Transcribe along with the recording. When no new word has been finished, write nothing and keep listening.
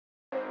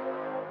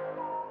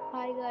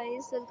Hi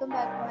guys, welcome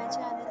back to my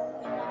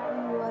channel and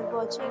now you are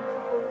watching a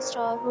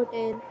 4-star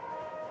hotel.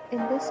 In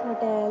this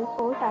hotel,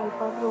 4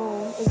 type of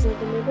room is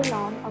available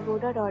on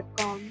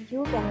agoda.com.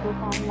 You can book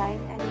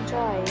online and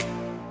enjoy it.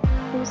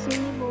 To see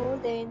more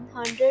than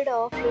 100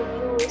 of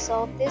reviews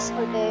of this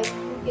hotel,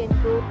 you can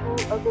go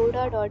to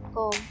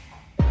agoda.com.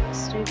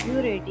 Its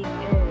review rating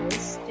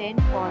is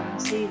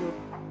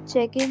 10.0.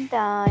 Check-in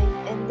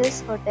time in this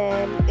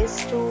hotel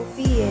is 2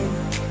 p.m.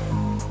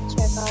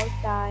 Check-out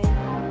time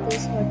of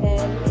this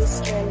hotel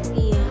is 12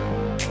 p.m.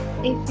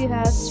 If you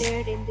have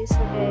stayed in this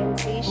hotel,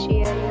 please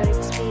share your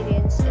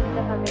experience in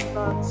the comment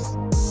box.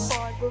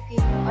 For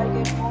booking or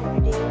get more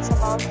details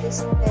about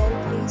this hotel,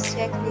 please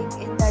check link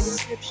in the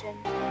description.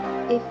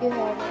 If you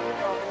have any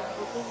problem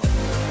booking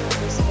in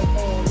this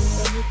hotel,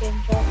 then you can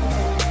drop a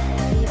comment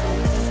and we will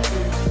help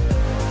you.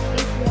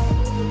 If you are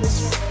new to this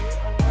channel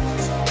or not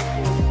subscribed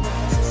yet,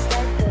 then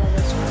subscribe to our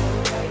channel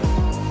right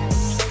now and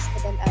press the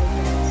bell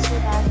icon so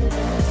that you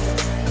don't miss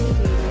any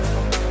video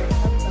of our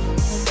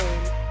upcoming hotel.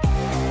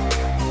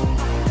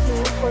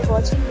 Thank you for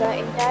watching the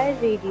entire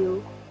video.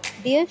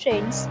 Dear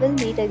friends, we'll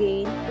meet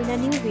again in a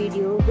new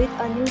video with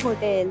a new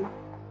hotel.